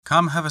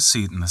Come have a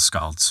seat in the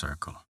Skald's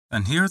Circle,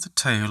 and hear the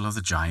tale of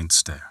the giant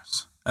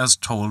stairs, as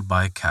told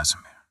by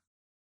Casimir.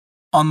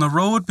 On the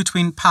road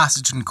between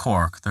Passage and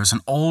Cork there's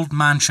an old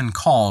mansion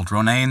called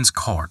Ronayne's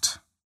Court.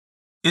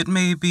 It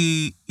may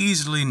be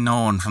easily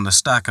known from the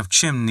stack of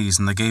chimneys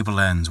in the gable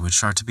ends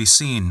which are to be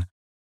seen.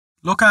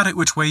 Look at it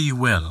which way you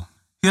will.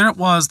 Here it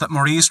was that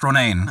Maurice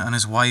Ronayne and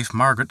his wife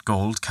Margaret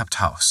Gold kept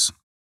house,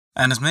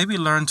 and as may be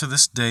learned to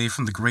this day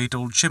from the great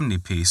old chimney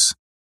piece,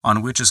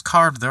 on which is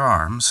carved their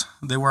arms,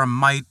 they were a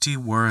mighty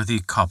worthy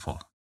couple,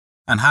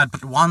 and had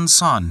but one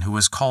son who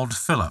was called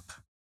Philip,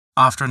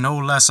 after no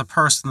less a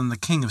person than the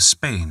King of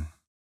Spain.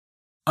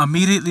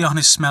 Immediately on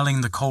his smelling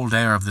the cold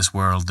air of this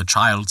world, the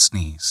child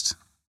sneezed,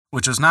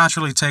 which was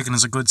naturally taken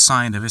as a good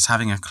sign of his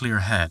having a clear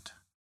head,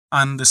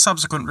 and the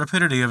subsequent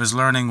rapidity of his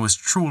learning was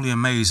truly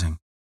amazing,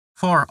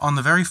 for on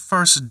the very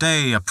first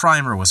day a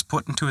primer was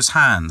put into his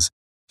hands,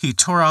 he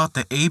tore out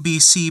the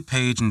ABC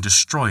page and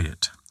destroyed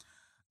it,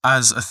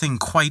 as a thing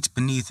quite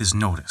beneath his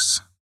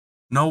notice.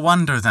 No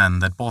wonder, then,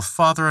 that both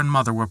father and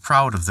mother were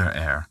proud of their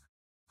heir,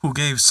 who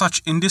gave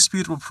such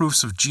indisputable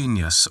proofs of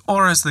genius,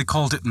 or as they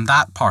called it in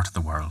that part of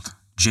the world,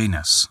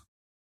 genus.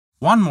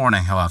 One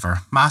morning,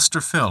 however,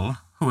 Master Phil,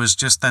 who was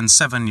just then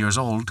 7 years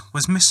old,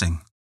 was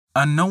missing,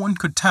 and no one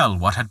could tell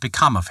what had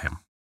become of him.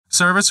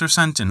 Servants were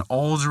sent in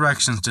all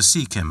directions to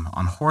seek him,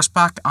 on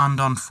horseback and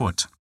on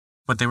foot,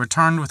 but they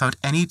returned without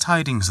any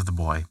tidings of the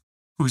boy,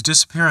 whose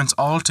disappearance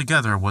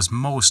altogether was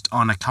most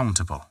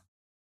unaccountable.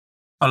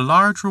 A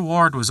large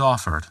reward was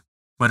offered,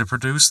 but it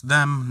produced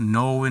them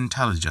no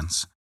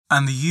intelligence,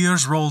 and the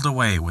years rolled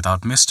away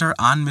without Mr.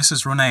 and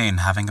Mrs. Ronayne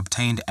having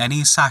obtained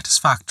any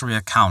satisfactory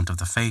account of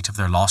the fate of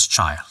their lost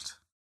child.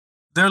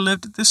 There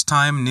lived at this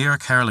time near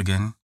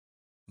Caerleon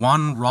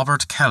one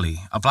Robert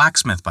Kelly, a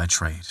blacksmith by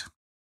trade.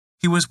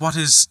 He was what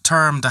is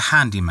termed a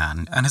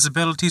handyman, and his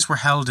abilities were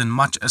held in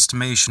much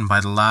estimation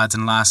by the lads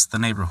and lasses of the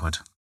neighbourhood.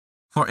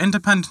 For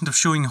independent of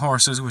shoeing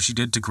horses, which he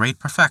did to great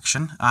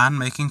perfection, and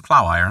making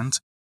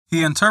plough-irons,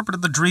 he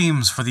interpreted the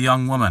dreams for the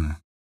young women,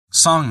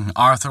 sung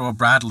Arthur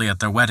O'Bradley at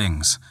their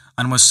weddings,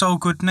 and was so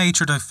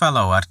good-natured a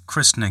fellow at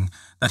christening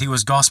that he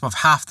was gossip of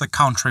half the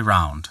country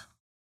round.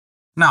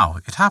 Now,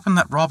 it happened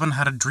that Robin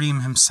had a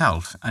dream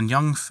himself, and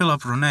young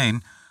Philip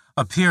Ronayne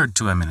appeared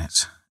to him in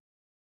it.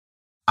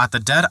 At the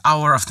dead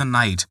hour of the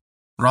night,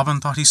 Robin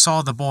thought he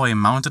saw the boy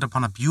mounted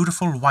upon a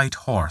beautiful white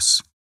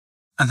horse,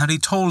 and that he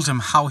told him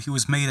how he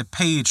was made a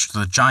page to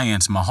the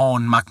giant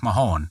Mahone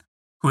MacMahone,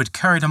 who had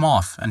carried him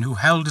off and who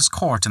held his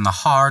court in the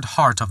hard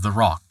heart of the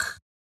rock.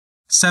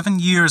 7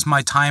 years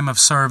my time of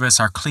service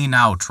are clean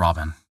out,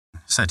 Robin,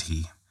 said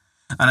he,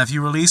 and if you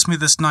release me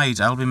this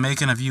night, I will be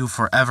making of you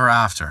for ever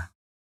after.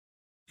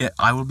 Yet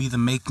I will be the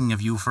making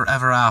of you for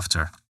ever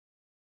after.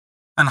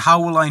 And how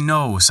will I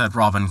know, said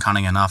Robin,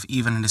 cunning enough,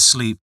 even in his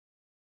sleep,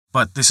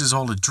 but this is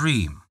all a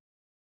dream?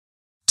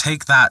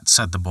 Take that,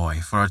 said the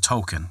boy, for a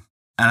token.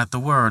 And at the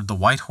word the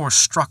white horse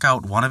struck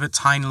out one of its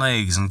hind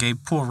legs and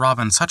gave poor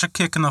Robin such a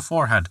kick in the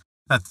forehead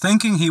that,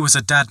 thinking he was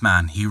a dead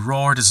man, he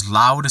roared as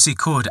loud as he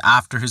could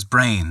after his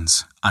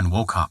brains, and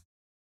woke up,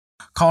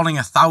 calling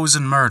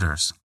 1,000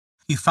 murders.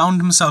 He found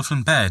himself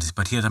in bed,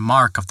 but he had a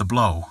mark of the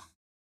blow,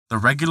 the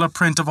regular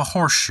print of a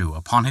horseshoe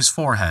upon his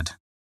forehead,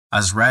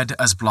 as red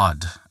as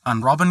blood,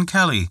 and Robin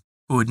Kelly,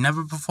 who had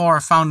never before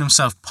found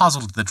himself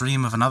puzzled at the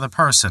dream of another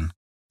person,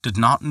 did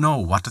not know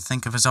what to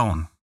think of his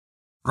own.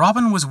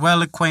 Robin was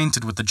well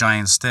acquainted with the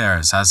giant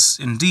stairs, as,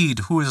 indeed,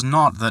 who is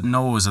not that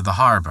knows of the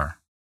harbour?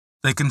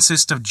 They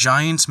consist of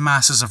giant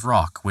masses of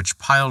rock, which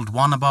piled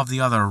one above the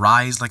other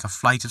rise like a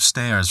flight of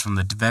stairs from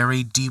the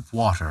very deep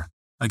water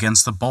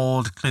against the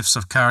bold cliffs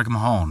of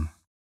Carrickmahone.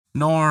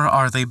 Nor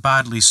are they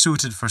badly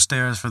suited for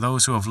stairs for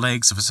those who have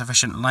legs of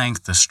sufficient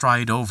length to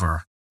stride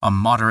over a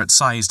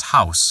moderate-sized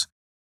house,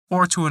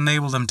 or to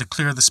enable them to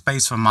clear the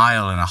space of a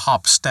mile in a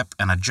hop, step,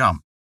 and a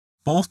jump.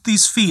 Both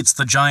these feats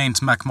the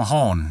giant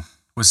MacMahone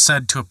was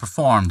said to have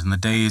performed in the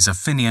days of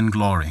Finian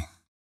glory,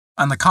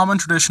 and the common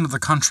tradition of the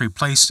country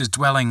placed his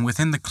dwelling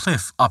within the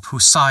cliff up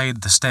whose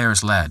side the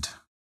stairs led.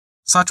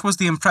 Such was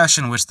the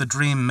impression which the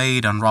dream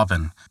made on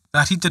Robin,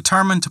 that he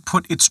determined to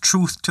put its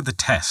truth to the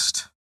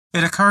test.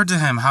 It occurred to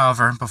him,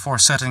 however, before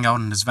setting out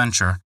on his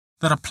venture,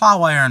 that a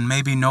plough-iron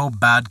may be no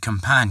bad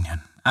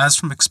companion, as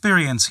from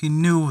experience he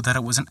knew that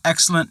it was an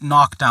excellent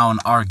knock-down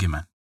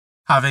argument,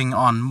 having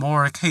on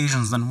more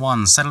occasions than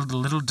one settled the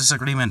little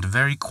disagreement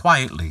very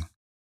quietly.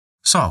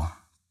 So,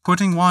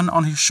 putting one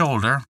on his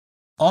shoulder,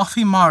 off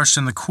he marched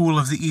in the cool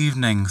of the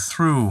evening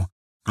through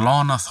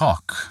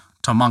Glanathoch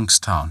to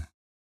Monkstown.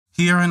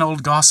 Here an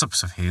old gossip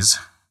of his,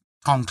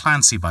 Tom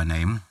Clancy by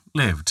name,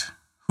 lived,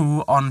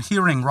 who, on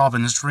hearing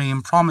Robin's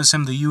dream, promised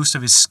him the use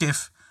of his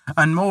skiff,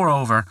 and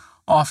moreover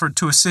offered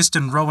to assist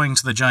in rowing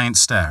to the giant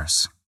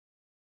stairs.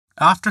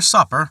 After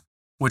supper,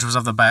 which was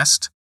of the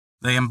best,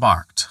 they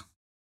embarked.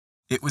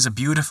 It was a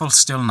beautiful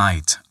still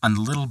night, and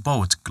the little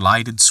boat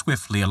glided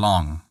swiftly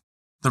along.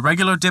 The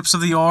regular dips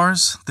of the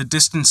oars, the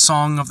distant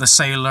song of the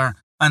sailor,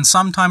 and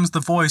sometimes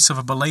the voice of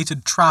a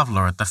belated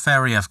traveller at the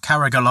ferry of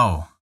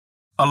Carrigallow,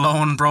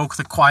 alone broke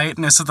the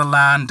quietness of the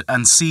land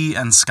and sea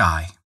and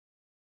sky.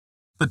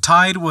 The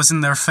tide was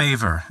in their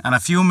favour, and a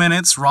few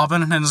minutes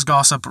Robin and his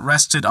gossip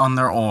rested on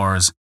their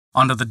oars,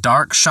 under the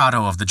dark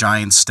shadow of the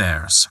giant's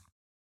stairs.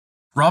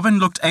 Robin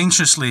looked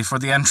anxiously for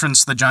the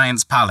entrance to the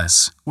giant's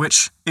palace,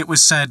 which, it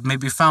was said, may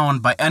be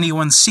found by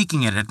anyone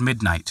seeking it at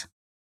midnight,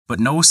 but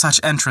no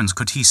such entrance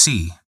could he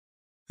see.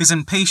 His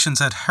impatience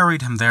had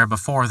hurried him there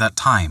before that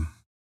time,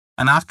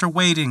 and after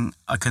waiting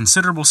a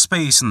considerable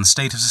space in the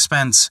state of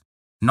suspense,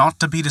 not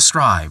to be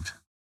described,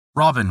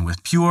 Robin,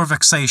 with pure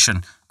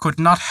vexation, could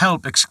not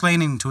help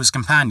exclaiming to his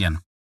companion,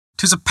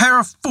 "'Tis a pair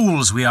of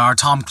fools we are,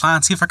 Tom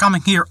Clancy, for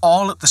coming here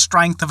all at the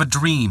strength of a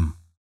dream."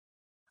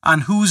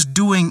 "And whose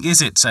doing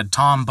is it," said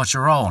Tom, "but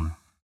your own?"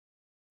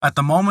 At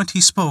the moment he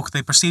spoke,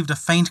 they perceived a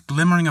faint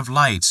glimmering of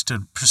light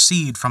to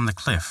proceed from the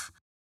cliff,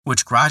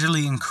 which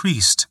gradually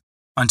increased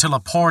until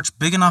a porch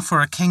big enough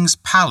for a king's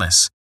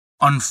palace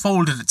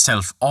unfolded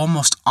itself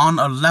almost on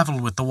a level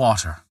with the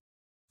water.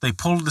 They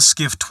pulled the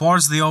skiff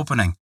towards the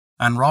opening,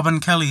 and Robin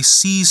Kelly,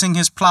 seizing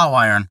his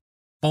plough-iron,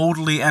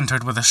 boldly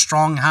entered with a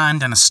strong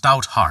hand and a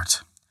stout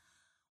heart.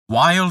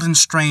 Wild and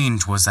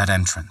strange was that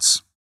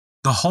entrance,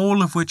 the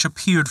whole of which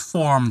appeared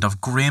formed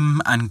of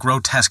grim and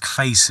grotesque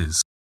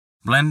faces,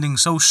 blending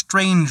so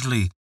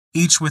strangely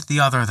each with the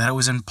other that it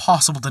was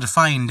impossible to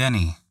define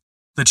any.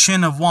 The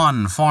chin of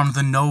one formed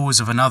the nose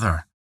of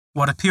another.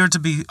 What appeared to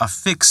be a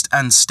fixed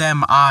and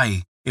stem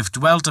eye, if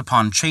dwelt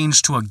upon,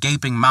 changed to a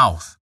gaping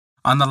mouth,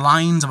 and the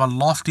lines of a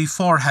lofty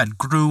forehead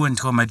grew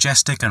into a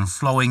majestic and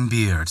flowing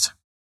beard.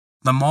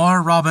 The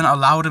more Robin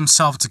allowed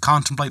himself to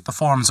contemplate the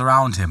forms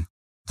around him,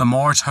 the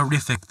more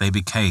terrific they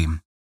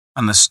became,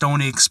 and the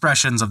stony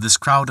expressions of this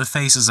crowd of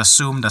faces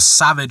assumed a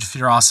savage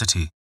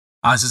ferocity,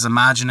 as his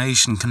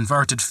imagination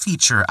converted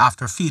feature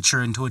after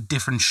feature into a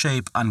different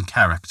shape and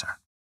character.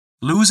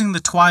 Losing the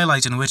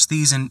twilight in which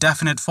these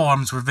indefinite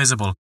forms were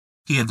visible,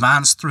 he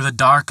advanced through the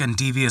dark and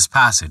devious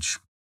passage,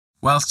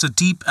 whilst a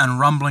deep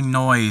and rumbling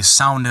noise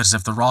sounded as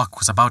if the rock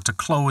was about to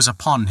close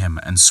upon him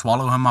and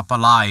swallow him up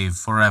alive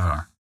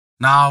forever.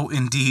 Now,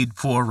 indeed,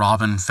 poor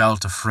Robin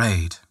felt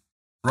afraid.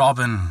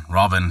 "Robin,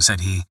 Robin," said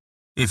he,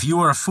 "if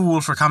you are a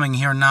fool for coming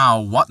here now,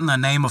 what in the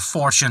name of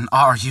fortune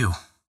are you?"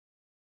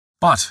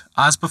 But,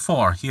 as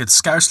before, he had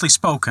scarcely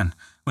spoken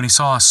when he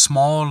saw a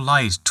small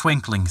light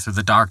twinkling through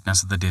the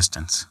darkness of the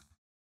distance,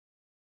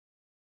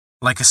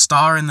 like a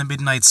star in the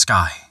midnight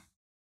sky.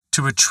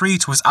 To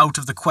retreat was out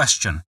of the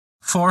question,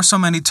 for so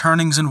many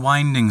turnings and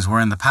windings were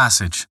in the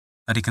passage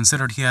that he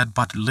considered he had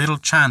but little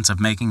chance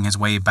of making his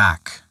way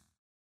back.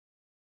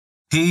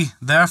 He,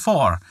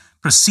 therefore,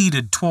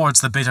 proceeded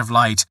towards the bit of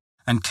light,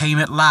 and came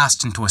at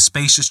last into a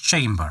spacious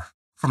chamber,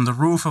 from the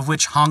roof of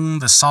which hung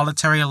the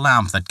solitary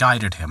lamp that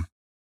guided him.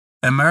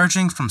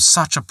 Emerging from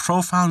such a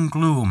profound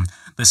gloom,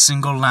 the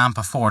single lamp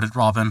afforded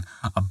Robin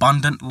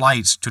abundant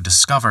light to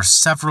discover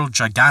several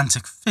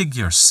gigantic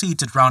figures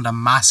seated round a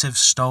massive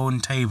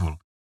stone table,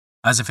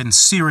 as if in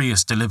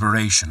serious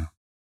deliberation.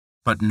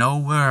 But no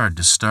word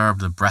disturbed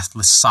the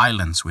breathless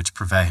silence which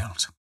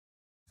prevailed.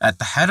 At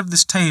the head of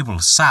this table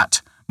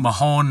sat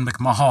Mahon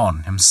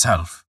McMahon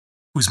himself,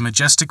 whose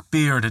majestic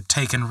beard had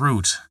taken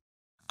root,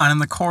 and in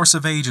the course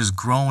of ages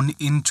grown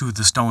into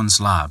the stone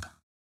slab.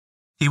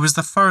 He was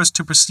the first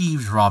to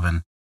perceive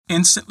Robin.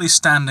 Instantly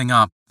standing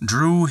up,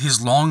 drew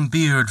his long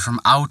beard from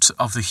out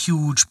of the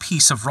huge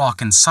piece of rock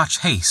in such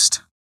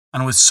haste,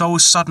 and with so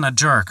sudden a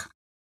jerk,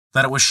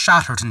 that it was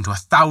shattered into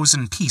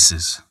 1,000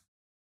 pieces.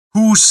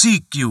 "Who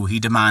seek you?" he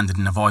demanded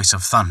in a voice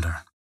of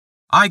thunder.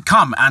 "I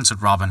come,"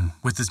 answered Robin,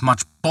 with as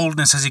much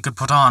boldness as he could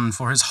put on,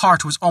 for his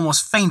heart was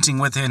almost fainting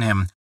within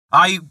him.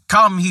 "I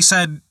come," he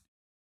said,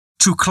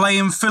 "to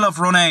claim Philip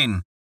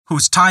Ronayne,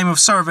 whose time of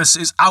service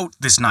is out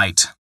this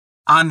night."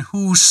 "And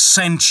who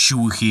sent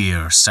you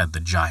here?" said the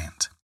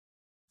giant.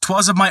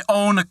 "'Twas of my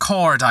own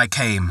accord I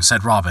came,"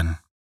 said Robin.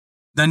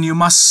 "Then you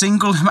must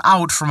single him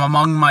out from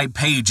among my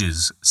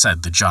pages,"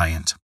 said the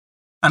giant.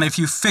 "And if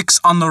you fix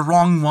on the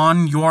wrong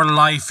one, your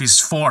life is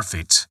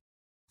forfeit.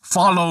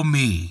 Follow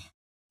me."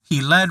 He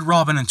led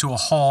Robin into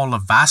a hall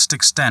of vast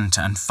extent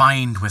and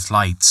fine with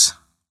lights,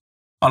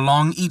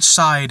 along each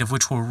side of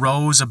which were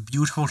rows of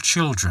beautiful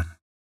children.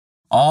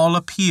 All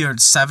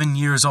appeared 7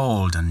 years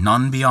old, and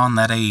none beyond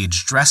that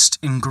age, dressed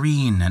in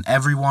green, and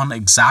everyone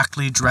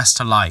exactly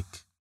dressed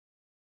alike.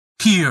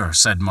 "Here,"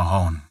 said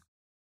Mahon,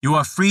 "you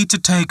are free to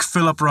take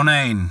Philip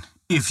Ronayne,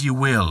 if you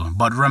will,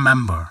 but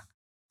remember,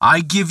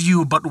 I give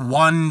you but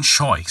one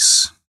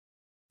choice."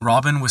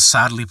 Robin was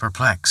sadly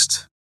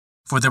perplexed,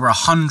 for there were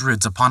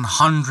hundreds upon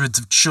hundreds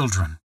of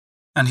children,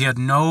 and he had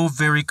no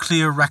very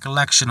clear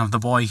recollection of the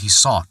boy he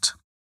sought.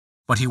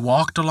 But he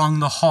walked along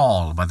the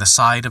hall by the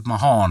side of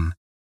Mahon,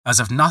 as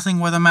if nothing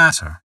were the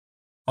matter,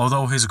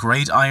 although his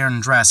great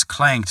iron dress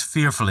clanked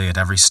fearfully at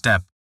every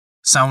step,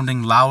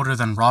 sounding louder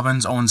than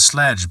Robin's own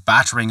sledge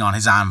battering on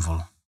his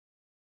anvil.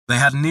 They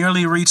had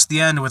nearly reached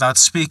the end without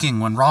speaking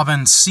when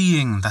Robin,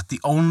 seeing that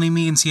the only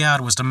means he had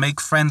was to make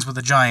friends with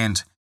the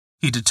giant,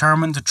 he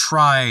determined to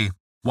try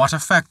what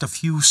effect a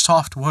few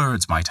soft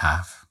words might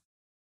have.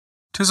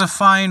 "'Tis a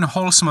fine,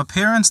 wholesome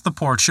appearance the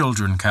poor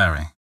children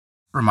carry,"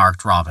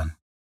 remarked Robin.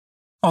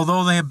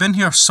 although they have been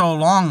here so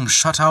long,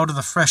 shut out of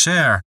the fresh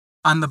air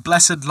and the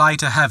blessed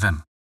light of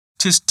heaven.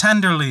 'Tis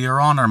tenderly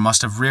your honour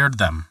must have reared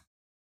them."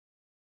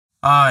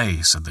 "Aye,"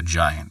 said the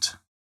giant,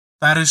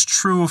 "that is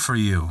true for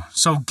you,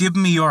 so give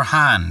me your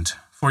hand,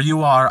 for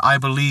you are, I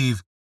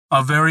believe,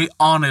 a very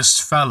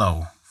honest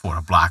fellow for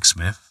a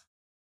blacksmith."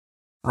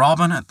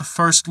 Robin at the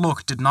first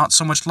look did not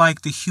so much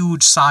like the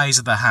huge size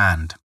of the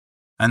hand,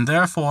 and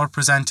therefore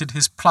presented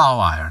his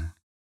plough-iron,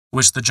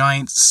 which the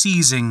giant,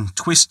 seizing,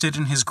 twisted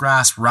in his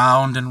grasp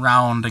round and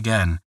round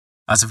again,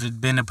 as if it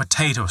had been a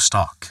potato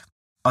stalk.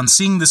 On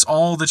seeing this,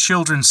 all the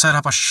children set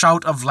up a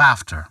shout of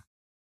laughter.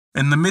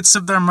 In the midst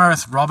of their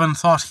mirth, Robin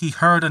thought he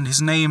heard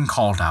his name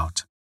called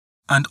out,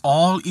 and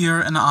all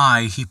ear and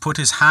eye he put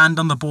his hand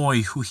on the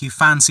boy who he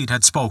fancied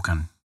had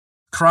spoken,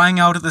 crying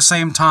out at the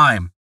same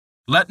time,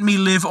 "Let me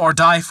live or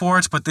die for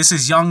it, but this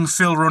is young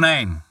Phil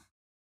Ronayne."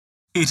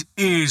 "It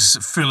is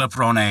Philip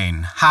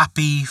Ronayne,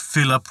 happy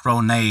Philip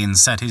Ronayne,"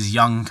 said his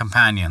young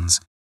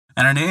companions,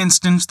 and in an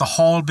instant the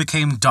hall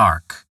became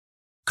dark.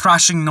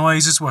 Crashing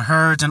noises were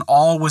heard, and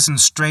all was in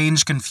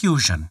strange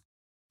confusion.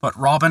 But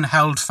Robin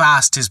held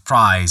fast his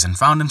prize, and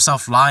found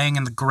himself lying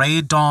in the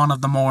grey dawn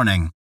of the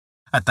morning,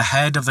 at the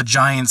head of the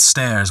giant's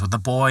stairs, with the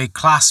boy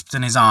clasped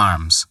in his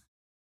arms.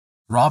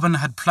 Robin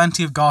had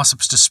plenty of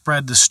gossips to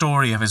spread the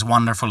story of his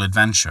wonderful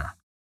adventure.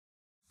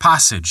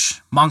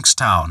 Passage,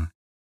 Monkstown,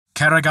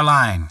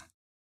 Carrigaline,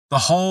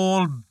 the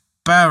whole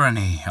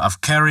barony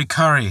of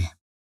Kerrycurry,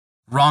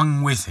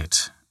 rung with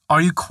it.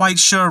 "Are you quite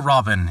sure,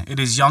 Robin, it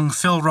is young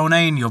Phil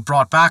Ronayne you have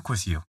brought back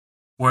with you?"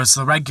 was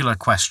the regular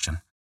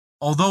question.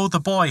 Although the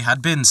boy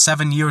had been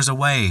 7 years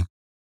away,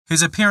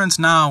 his appearance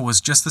now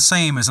was just the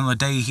same as on the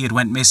day he had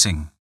went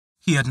missing.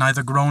 He had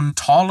neither grown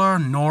taller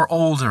nor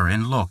older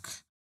in look,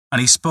 and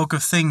he spoke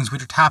of things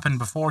which had happened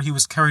before he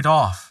was carried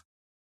off,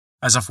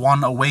 as if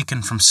one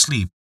awakened from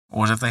sleep,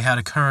 or as if they had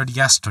occurred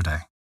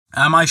yesterday.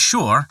 "Am I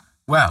sure?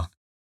 Well,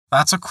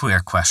 that's a queer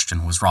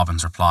question," was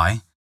Robin's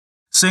reply.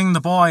 "Seeing the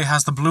boy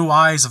has the blue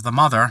eyes of the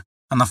mother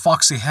and the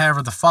foxy hair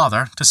of the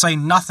father, to say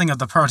nothing of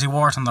the purty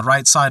wart on the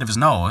right side of his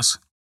nose."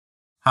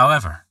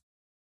 However,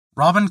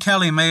 Robin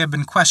Kelly may have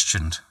been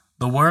questioned.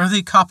 The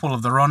worthy couple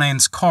of the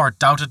Ronayne's court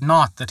doubted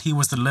not that he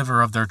was the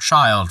deliverer of their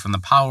child from the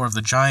power of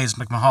the giant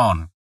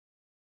MacMahon,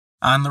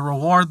 and the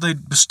reward they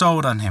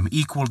bestowed on him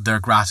equalled their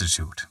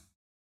gratitude.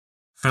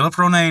 Philip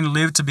Ronayne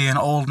lived to be an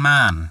old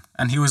man,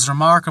 and he was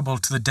remarkable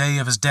to the day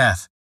of his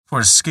death for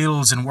his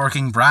skills in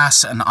working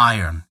brass and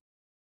iron,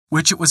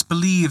 which it was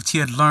believed he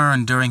had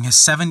learned during his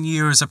 7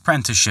 years'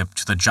 apprenticeship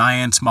to the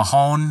giant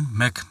Mahon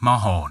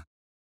MacMahon.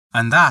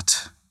 And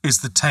that is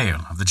the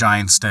tale of the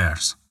Giant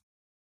Stairs.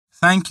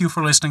 Thank you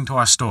for listening to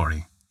our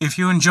story. If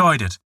you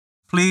enjoyed it,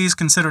 please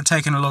consider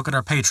taking a look at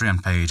our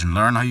Patreon page and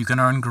learn how you can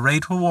earn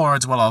great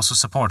rewards while also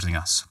supporting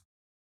us.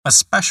 A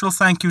special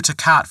thank you to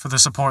Kat for the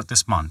support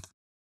this month.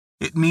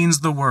 It means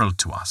the world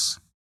to us.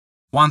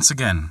 Once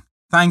again,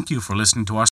 thank you for listening to our